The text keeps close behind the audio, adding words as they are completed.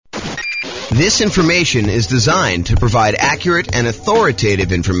This information is designed to provide accurate and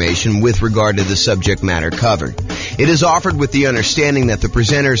authoritative information with regard to the subject matter covered. It is offered with the understanding that the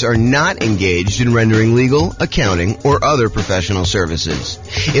presenters are not engaged in rendering legal, accounting, or other professional services.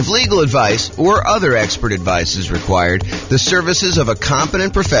 If legal advice or other expert advice is required, the services of a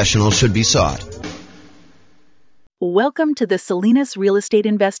competent professional should be sought. Welcome to the Salinas Real Estate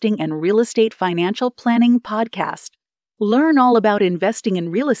Investing and Real Estate Financial Planning Podcast. Learn all about investing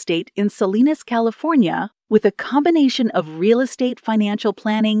in real estate in Salinas, California, with a combination of real estate financial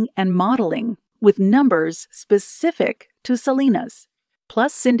planning and modeling with numbers specific to Salinas,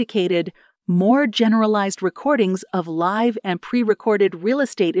 plus syndicated, more generalized recordings of live and pre-recorded real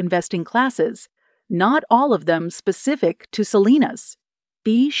estate investing classes, not all of them specific to Salinas.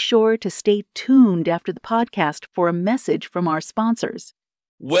 Be sure to stay tuned after the podcast for a message from our sponsors.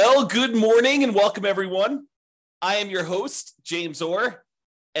 Well, good morning and welcome, everyone. I am your host, James Orr,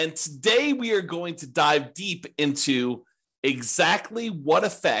 and today we are going to dive deep into exactly what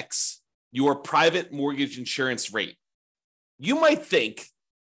affects your private mortgage insurance rate. You might think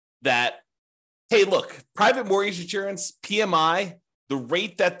that, hey, look, private mortgage insurance, PMI, the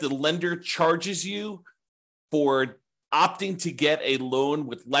rate that the lender charges you for opting to get a loan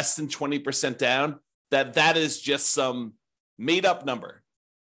with less than 20% down, that is just some made-up number.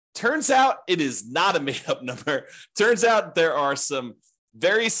 Turns out it is not a made-up number. Turns out there are some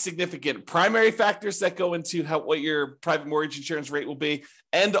very significant primary factors that go into what your private mortgage insurance rate will be,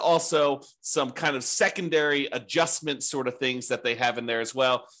 and also some kind of secondary adjustment sort of things that they have in there as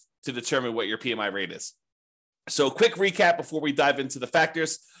well to determine what your PMI rate is. So quick recap before we dive into the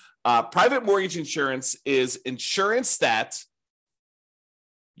factors. Private mortgage insurance is insurance that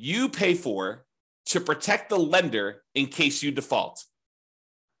you pay for to protect the lender in case you default.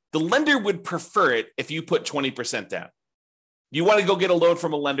 The lender would prefer it if you put 20% down. You want to go get a loan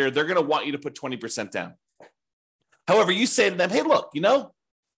from a lender, they're going to want you to put 20% down. However, you say to them, hey, look,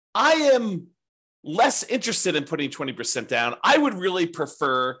 I am less interested in putting 20% down. I would really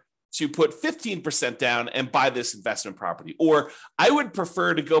prefer to put 15% down and buy this investment property. Or I would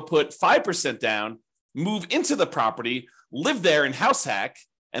prefer to go put 5% down, move into the property, live there and house hack,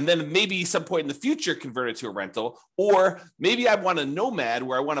 and then maybe some point in the future convert it to a rental. Or maybe I want a nomad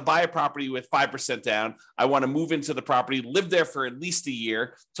where I want to buy a property with 5% down. I want to move into the property, live there for at least a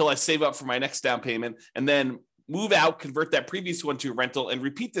year till I save up for my next down payment, and then move out, convert that previous one to a rental, and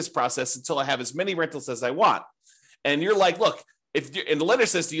repeat this process until I have as many rentals as I want. And you're like, look, and the lender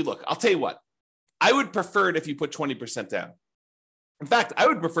says to you, look, I'll tell you what, I would prefer it if you put 20% down. In fact, I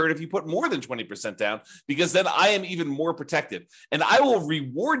would prefer it if you put more than 20% down, because then I am even more protected. And I will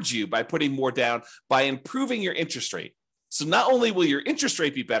reward you by putting more down by improving your interest rate. So not only will your interest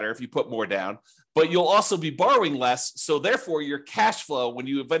rate be better if you put more down, but you'll also be borrowing less. So therefore, your cash flow, when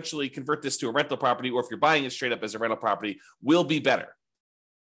you eventually convert this to a rental property, or if you're buying it straight up as a rental property, will be better.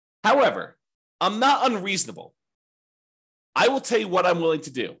 However, I'm not unreasonable. I will tell you what I'm willing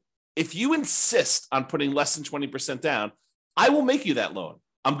to do. If you insist on putting less than 20% down, I will make you that loan.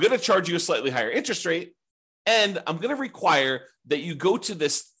 I'm going to charge you a slightly higher interest rate, and I'm going to require that you go to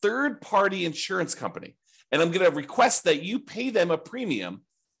this third-party insurance company, and I'm going to request that you pay them a premium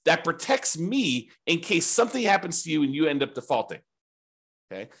that protects me in case something happens to you and you end up defaulting.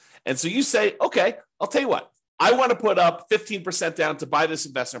 Okay? And so you say, okay, I'll tell you what. I want to put up 15% down to buy this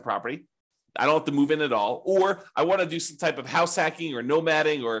investment property. I don't have to move in at all. Or I want to do some type of house hacking or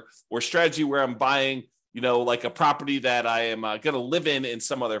nomading or strategy where I'm buying like a property that I am going to live in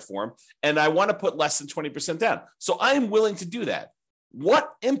some other form, and I want to put less than 20% down. So I am willing to do that.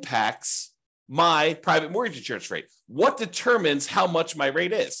 What impacts my private mortgage insurance rate? What determines how much my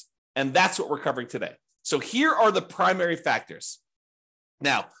rate is? And that's what we're covering today. So here are the primary factors.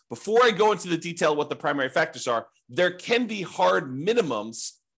 Now, before I go into the detail of what the primary factors are, there can be hard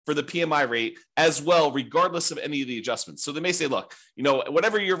minimums for the PMI rate as well, regardless of any of the adjustments. So they may say, look,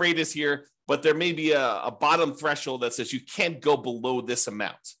 whatever your rate is here, but there may be a bottom threshold that says you can't go below this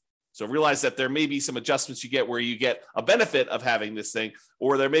amount. So realize that there may be some adjustments you get where you get a benefit of having this thing,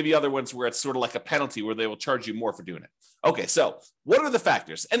 or there may be other ones where it's sort of like a penalty where they will charge you more for doing it. Okay, so what are the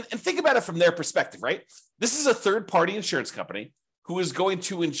factors? And think about it from their perspective, right? This is a third-party insurance company who is going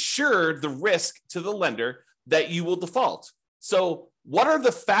to insure the risk to the lender that you will default. So what are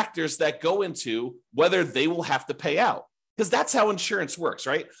the factors that go into whether they will have to pay out? Because that's how insurance works,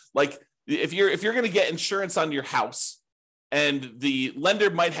 right? Like if you're going to get insurance on your house and the lender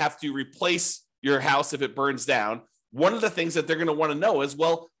might have to replace your house if it burns down, one of the things that they're going to want to know is,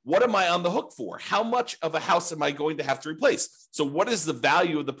 well, what am I on the hook for? How much of a house am I going to have to replace? So what is the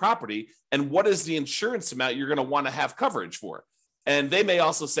value of the property and what is the insurance amount you're going to want to have coverage for? And they may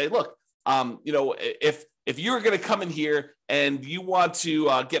also say, look, If you're going to come in here and you want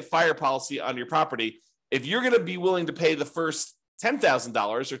to get fire policy on your property, if you're going to be willing to pay the first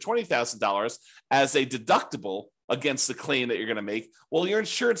 $10,000 or $20,000 as a deductible against the claim that you're going to make, well, your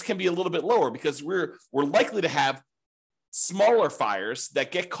insurance can be a little bit lower because we're likely to have smaller fires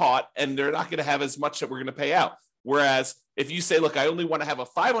that get caught and they're not going to have as much that we're going to pay out. Whereas if you say, look, I only want to have a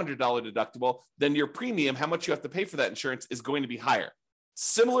 $500 deductible, then your premium, how much you have to pay for that insurance, is going to be higher.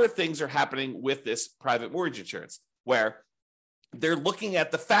 Similar things are happening with this private mortgage insurance, where they're looking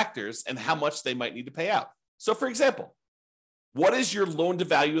at the factors and how much they might need to pay out. So for example, what is your loan to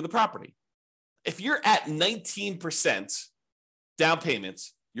value of the property? If you're at 19% down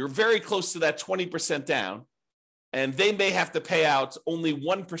payments, you're very close to that 20% down, and they may have to pay out only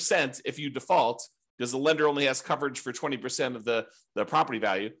 1% if you default, because the lender only has coverage for 20% of the property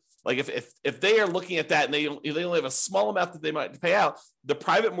value. Like if they are looking at that and they only have a small amount that they might pay out, the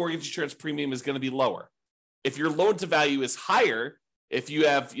private mortgage insurance premium is going to be lower. If your loan to value is higher, if you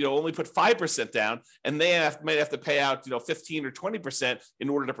have only put 5% down and they might have to pay out 15 or 20% in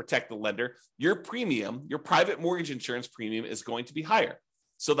order to protect the lender, your premium, your private mortgage insurance premium, is going to be higher.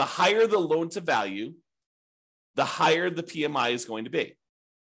 So the higher the loan to value, the higher the PMI is going to be.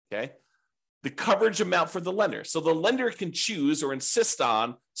 Okay. The coverage amount for the lender. So the lender can choose or insist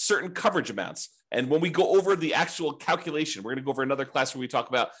on certain coverage amounts. And when we go over the actual calculation, we're going to go over another class where we talk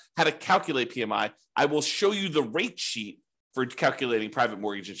about how to calculate PMI. I will show you the rate sheet for calculating private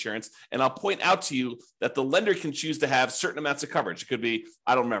mortgage insurance. And I'll point out to you that the lender can choose to have certain amounts of coverage. It could be,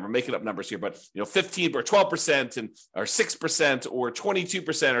 I don't remember, making up numbers here, but 15 or 12% or 6% or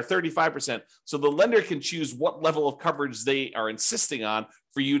 22% or 35%. So the lender can choose what level of coverage they are insisting on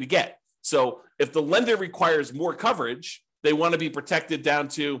for you to get. So if the lender requires more coverage, they want to be protected down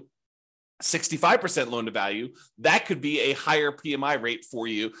to 65% loan to value, that could be a higher PMI rate for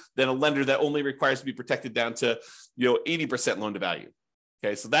you than a lender that only requires to be protected down to 80% loan to value.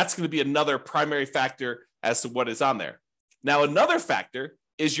 Okay, so that's going to be another primary factor as to what is on there. Now, another factor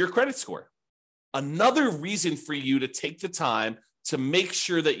is your credit score. Another reason for you to take the time to make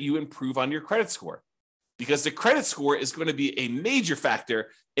sure that you improve on your credit score, because the credit score is going to be a major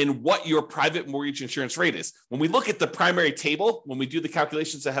factor in what your private mortgage insurance rate is. When we look at the primary table, when we do the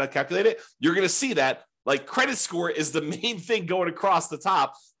calculations on how to calculate it, you're going to see that like credit score is the main thing going across the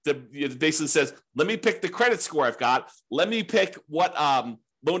top that basically says, let me pick the credit score I've got. Let me pick what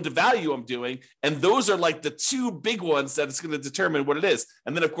loan to value I'm doing. And those are like the two big ones that it's going to determine what it is.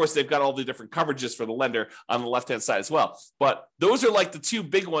 And then of course, they've got all the different coverages for the lender on the left-hand side as well. But those are like the two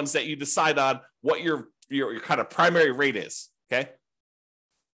big ones that you decide on what your kind of primary rate is. Okay.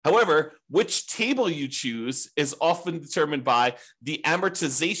 However, which table you choose is often determined by the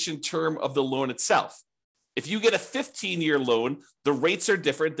amortization term of the loan itself. If you get a 15-year loan, the rates are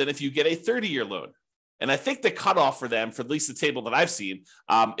different than if you get a 30-year loan. And I think the cutoff for them, for at least the table that I've seen,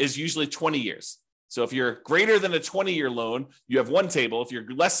 is usually 20 years. So if you're greater than a 20-year loan, you have one table. If you're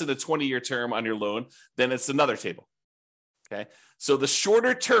less than a 20-year term on your loan, then it's another table. Okay. So the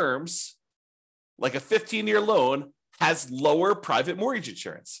shorter terms, like a 15-year loan, has lower private mortgage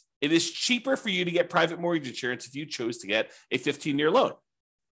insurance. It is cheaper for you to get private mortgage insurance if you chose to get a 15-year loan.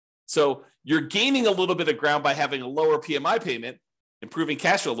 So you're gaining a little bit of ground by having a lower PMI payment, improving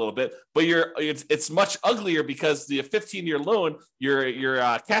cash flow a little bit, but it's much uglier because the 15-year loan, your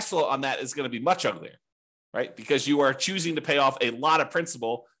cash flow on that is going to be much uglier, right? Because you are choosing to pay off a lot of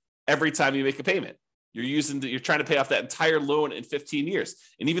principal every time you make a payment. You're trying to pay off that entire loan in 15 years.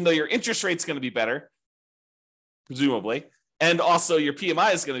 And even though your interest rate is going to be better, presumably, and also your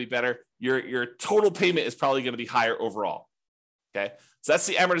PMI is going to be better, your total payment is probably going to be higher overall. Okay. So that's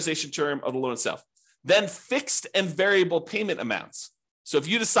the amortization term of the loan itself. Then fixed and variable payment amounts. So if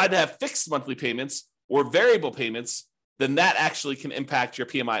you decide to have fixed monthly payments or variable payments, then that actually can impact your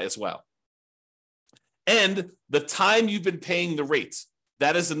PMI as well. And the time you've been paying the rate,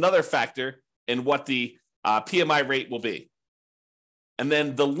 that is another factor in what the PMI rate will be. And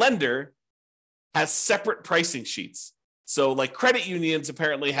then the lender has separate pricing sheets. So like credit unions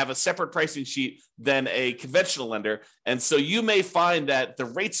apparently have a separate pricing sheet than a conventional lender. And so you may find that the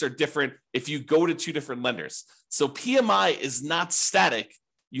rates are different if you go to two different lenders. So PMI is not static.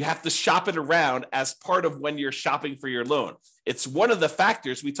 You have to shop it around as part of when you're shopping for your loan. It's one of the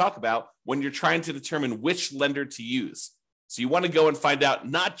factors we talk about when you're trying to determine which lender to use. So you want to go and find out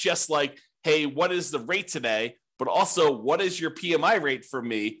not just like, hey, what is the rate today, but also what is your PMI rate for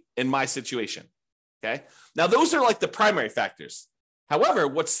me in my situation? Okay. Now, those are like the primary factors. However,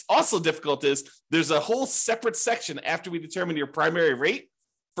 what's also difficult is there's a whole separate section after we determine your primary rate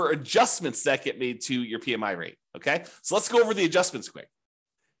for adjustments that get made to your PMI rate. Okay. So let's go over the adjustments quick.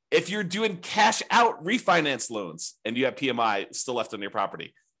 If you're doing cash out refinance loans and you have PMI still left on your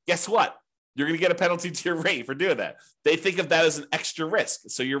property, guess what? You're going to get a penalty to your rate for doing that. They think of that as an extra risk.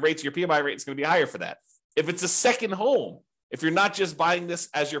 So your PMI rate is going to be higher for that. If it's a second home, if you're not just buying this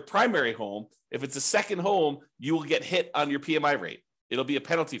as your primary home, if it's a second home, you will get hit on your PMI rate. It'll be a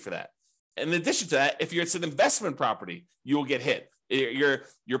penalty for that. In addition to that, if it's an investment property, you will get hit.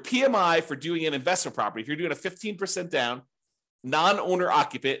 Your PMI for doing an investment property, if you're doing a 15% down, non-owner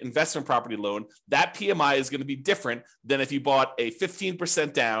occupant investment property loan, that PMI is going to be different than if you bought a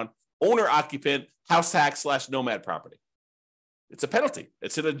 15% down owner occupant house hack / nomad property. It's a penalty.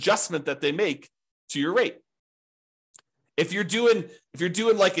 It's an adjustment that they make to your rate. If you're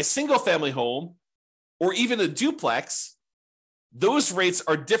doing like a single family home or even a duplex, those rates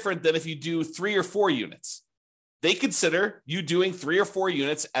are different than if you do 3 or 4 units. They consider you doing 3 or 4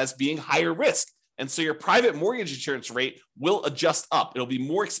 units as being higher risk. And so your private mortgage insurance rate will adjust up. It'll be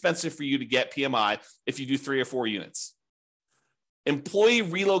more expensive for you to get PMI if you do 3 or 4 units. Employee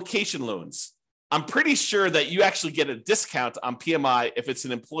relocation loans. I'm pretty sure that you actually get a discount on PMI if it's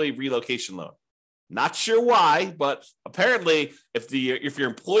an employee relocation loan. Not sure why, but apparently if your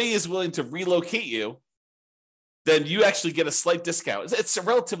employee is willing to relocate you, then you actually get a slight discount. It's a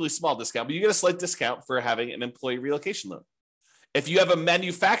relatively small discount, but you get a slight discount for having an employee relocation loan. If you have a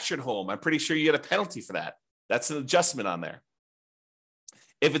manufactured home, I'm pretty sure you get a penalty for that. That's an adjustment on there.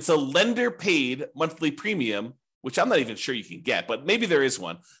 If it's a lender paid monthly premium, which I'm not even sure you can get, but maybe there is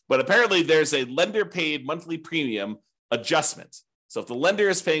one. But apparently there's a lender paid monthly premium adjustment. So if the lender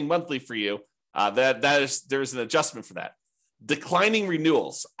is paying monthly for you, there's an adjustment for that. Declining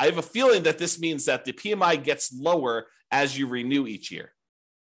renewals. I have a feeling that this means that the PMI gets lower as you renew each year.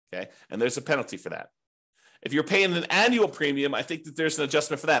 Okay, and there's a penalty for that. If you're paying an annual premium, I think that there's an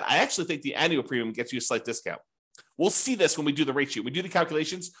adjustment for that. I actually think the annual premium gets you a slight discount. We'll see this when we do the rate sheet. We do the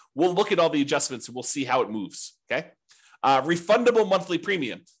calculations. We'll look at all the adjustments and we'll see how it moves. Okay. Refundable monthly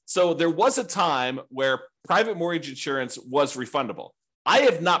premium. So there was a time where private mortgage insurance was refundable. I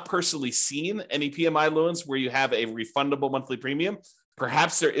have not personally seen any PMI loans where you have a refundable monthly premium.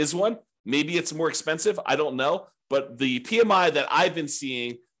 Perhaps there is one. Maybe it's more expensive. I don't know. But the PMI that I've been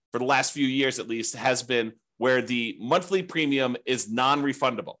seeing for the last few years, at least, has been where the monthly premium is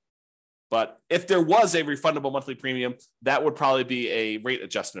non-refundable. But if there was a refundable monthly premium, that would probably be a rate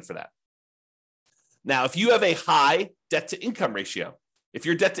adjustment for that. Now, if you have a high debt to income ratio, if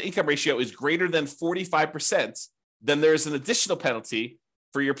your debt to income ratio is greater than 45%, then there's an additional penalty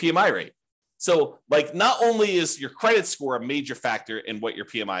for your PMI rate. So like not only is your credit score a major factor in what your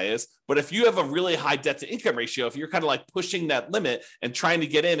PMI is, but if you have a really high debt to income ratio, if you're kind of like pushing that limit and trying to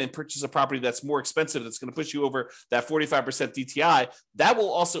get in and purchase a property that's more expensive, that's going to push you over that 45% DTI, that will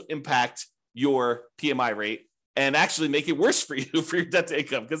also impact your PMI rate and actually make it worse for you for your debt to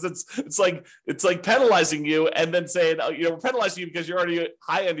income, because it's like penalizing you and then saying, oh, we're penalizing you because you're already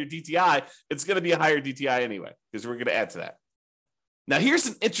high on your DTI. It's going to be a higher DTI anyway, because we're going to add to that. Now, here's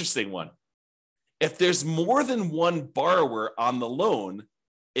an interesting one. If there's more than one borrower on the loan,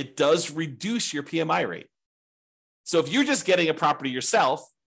 it does reduce your PMI rate. So if you're just getting a property yourself,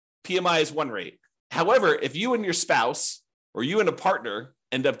 PMI is one rate. However, if you and your spouse or you and a partner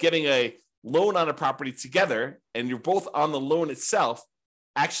end up getting a loan on a property together and you're both on the loan itself,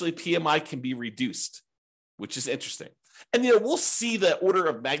 actually PMI can be reduced, which is interesting. And we'll see the order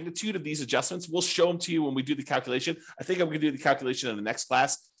of magnitude of these adjustments. We'll show them to you when we do the calculation. I think I'm going to do the calculation in the next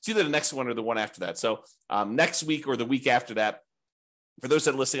class. It's either the next one or the one after that. So next week or the week after that. For those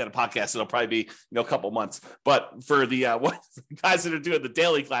that are listening on a podcast, it'll probably be a couple months. But for the guys that are doing the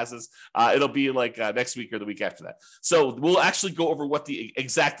daily classes, it'll be like next week or the week after that. So we'll actually go over what the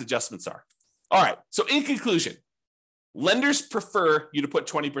exact adjustments are. All right. So in conclusion, lenders prefer you to put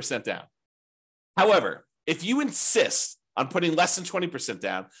 20% down. However, if you insist on putting less than 20%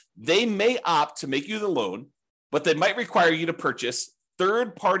 down, they may opt to make you the loan, but they might require you to purchase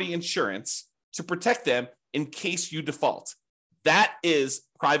third-party insurance to protect them in case you default. That is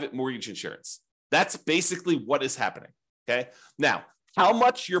private mortgage insurance. That's basically what is happening, okay? Now, how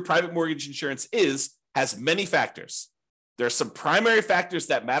much your private mortgage insurance has many factors. There are some primary factors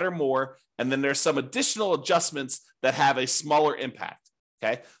that matter more, and then there's some additional adjustments that have a smaller impact,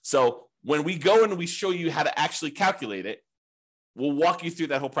 okay? So when we go and we show you how to actually calculate it, we'll walk you through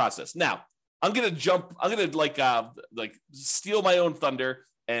that whole process. Now, I'm going to like steal my own thunder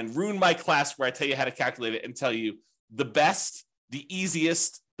and ruin my class where I tell you how to calculate it and tell you the best, the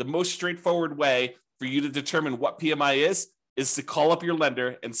easiest, the most straightforward way for you to determine what PMI is to call up your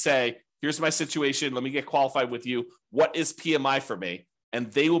lender and say, here's my situation. Let me get qualified with you. What is PMI for me?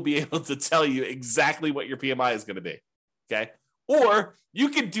 And they will be able to tell you exactly what your PMI is going to be. Okay. Or you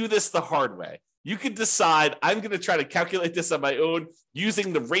could do this the hard way. You could decide, I'm going to try to calculate this on my own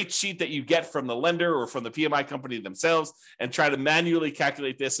using the rate sheet that you get from the lender or from the PMI company themselves, and try to manually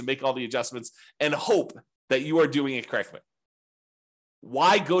calculate this and make all the adjustments and hope that you are doing it correctly.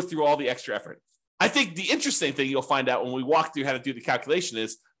 Why go through all the extra effort? I think the interesting thing you'll find out when we walk through how to do the calculation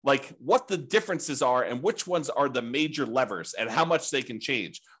is like what the differences are and which ones are the major levers and how much they can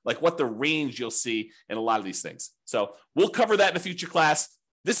change, like what the range you'll see in a lot of these things. So we'll cover that in a future class.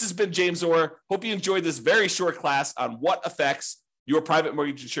 This has been James Orr. Hope you enjoyed this very short class on what affects your private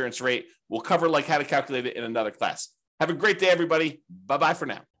mortgage insurance rate. We'll cover like how to calculate it in another class. Have a great day, everybody. Bye-bye for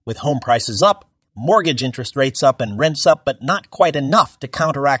now. With home prices up, mortgage interest rates up, and rents up, but not quite enough to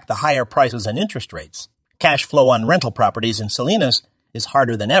counteract the higher prices and interest rates, cash flow on rental properties in Salinas is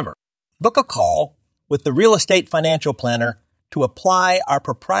harder than ever. Book a call with the Real Estate Financial Planner to apply our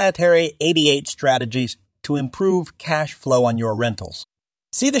proprietary 88 strategies to improve cash flow on your rentals.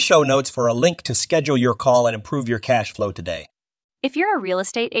 See the show notes for a link to schedule your call and improve your cash flow today. If you're a real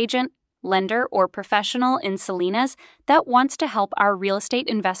estate agent, lender, or professional in Salinas that wants to help our real estate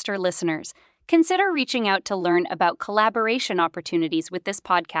investor listeners, consider reaching out to learn about collaboration opportunities with this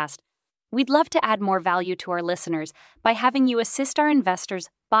podcast. We'd love to add more value to our listeners by having you assist our investors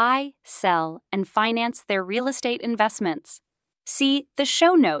buy, sell, and finance their real estate investments. See the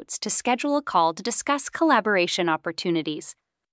show notes to schedule a call to discuss collaboration opportunities.